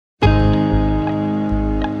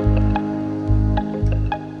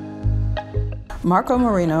Marko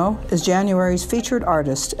Marino is January's featured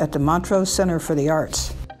artist at the Montrose Center for the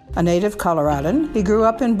Arts. A native Coloradan, he grew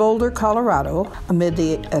up in Boulder, Colorado, amid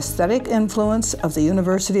the aesthetic influence of the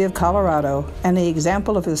University of Colorado and the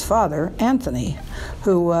example of his father, Anthony,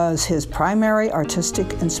 who was his primary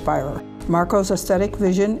artistic inspirer. Marko's aesthetic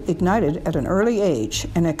vision ignited at an early age,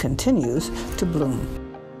 and it continues to bloom.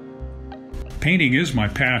 Painting is my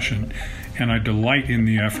passion, and I delight in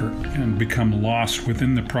the effort and become lost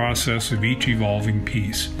within the process of each evolving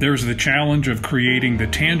piece. There's the challenge of creating the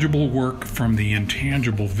tangible work from the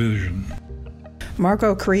intangible vision.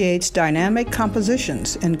 Marko creates dynamic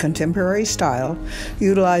compositions in contemporary style,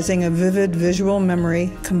 utilizing a vivid visual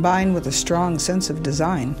memory combined with a strong sense of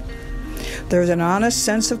design. There's an honest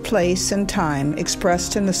sense of place and time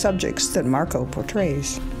expressed in the subjects that Marko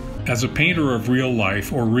portrays. As a painter of real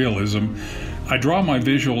life, or realism, I draw my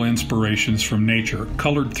visual inspirations from nature,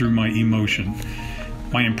 colored through my emotion.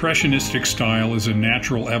 My impressionistic style is a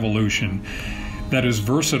natural evolution that is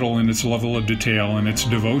versatile in its level of detail and its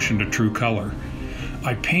devotion to true color.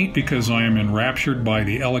 I paint because I am enraptured by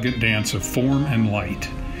the elegant dance of form and light.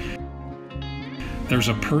 There's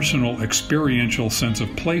a personal, experiential sense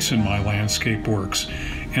of place in my landscape works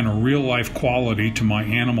and a real-life quality to my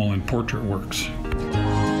animal and portrait works.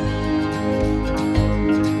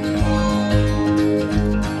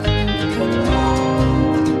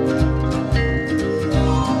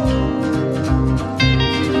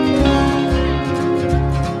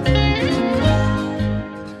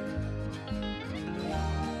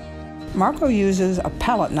 Marko uses a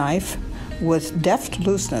palette knife with deft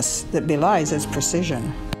looseness that belies its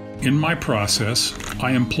precision. In my process,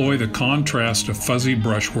 I employ the contrast of fuzzy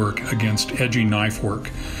brushwork against edgy knife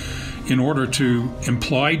work in order to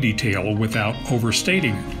imply detail without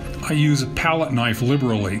overstating it. I use a palette knife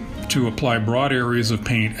liberally to apply broad areas of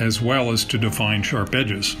paint as well as to define sharp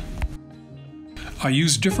edges. I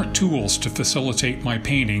use different tools to facilitate my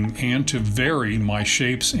painting and to vary my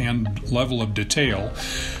shapes and level of detail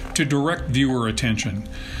to direct viewer attention.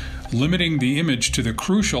 Limiting the image to the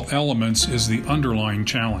crucial elements is the underlying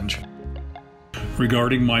challenge.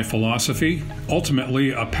 Regarding my philosophy,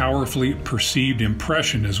 ultimately a powerfully perceived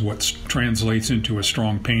impression is what translates into a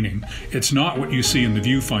strong painting. It's not what you see in the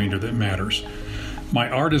viewfinder that matters. My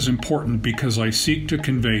art is important because I seek to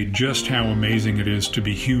convey just how amazing it is to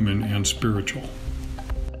be human and spiritual.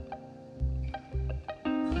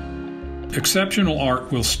 Exceptional art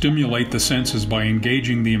will stimulate the senses by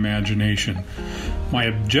engaging the imagination. My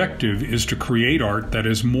objective is to create art that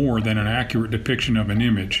is more than an accurate depiction of an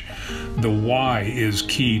image. The why is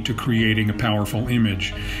key to creating a powerful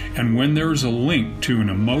image, and when there's a link to an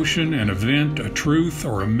emotion, an event, a truth,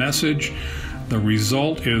 or a message, the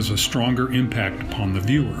result is a stronger impact upon the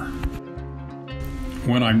viewer.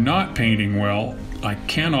 When I'm not painting well, I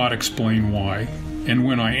cannot explain why, and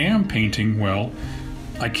when I am painting well,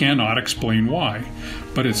 I cannot explain why,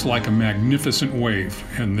 but it's like a magnificent wave,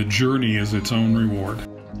 and the journey is its own reward.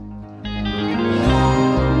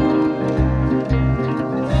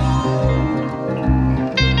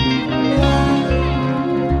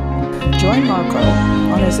 Join Marko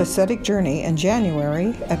on his aesthetic journey in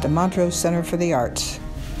January at the Montrose Center for the Arts.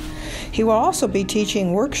 He will also be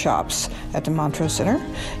teaching workshops at the Montrose Center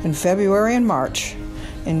in February and March.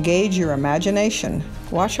 Engage your imagination.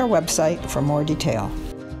 Watch our website for more detail.